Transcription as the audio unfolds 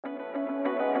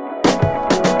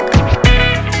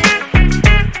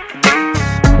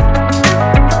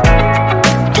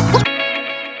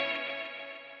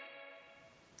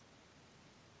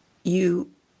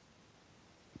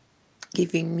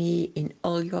giving me in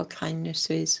all your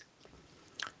kindnesses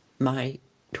my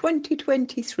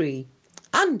 2023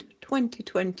 and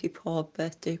 2024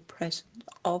 birthday present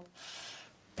of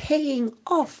paying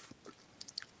off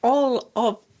all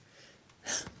of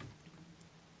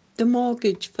the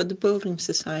mortgage for the building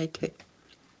society.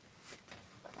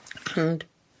 And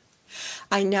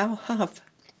I now have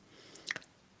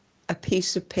a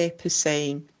piece of paper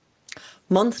saying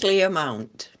monthly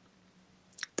amount,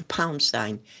 the pound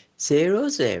sign,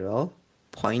 00.00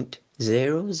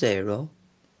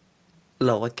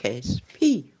 lowercase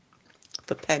p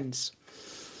for pence.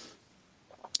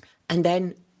 And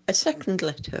then a second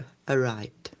letter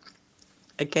arrived,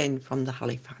 again from the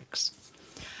Halifax.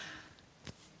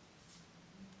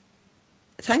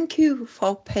 Thank you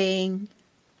for paying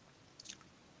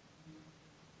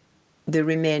the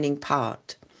remaining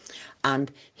part.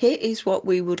 And here is what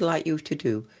we would like you to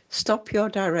do. Stop your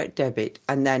direct debit,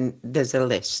 and then there's a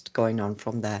list going on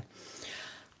from there.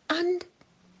 And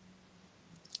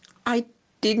I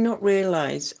did not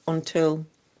realise until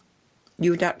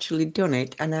you'd actually done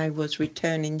it and I was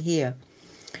returning here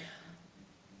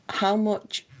how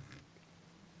much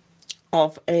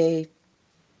of a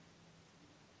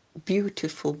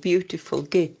beautiful, beautiful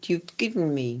gift you've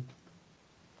given me.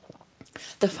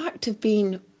 The fact of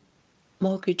being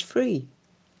mortgage free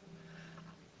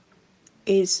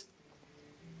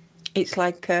it's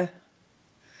like a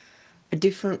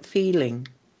different feeling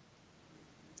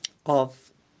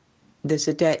of there's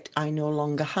a debt I no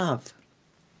longer have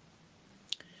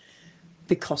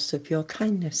because of your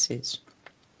kindnesses.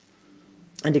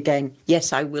 And again,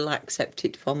 yes, I will accept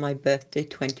it for my birthday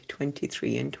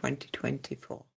 2023 and 2024.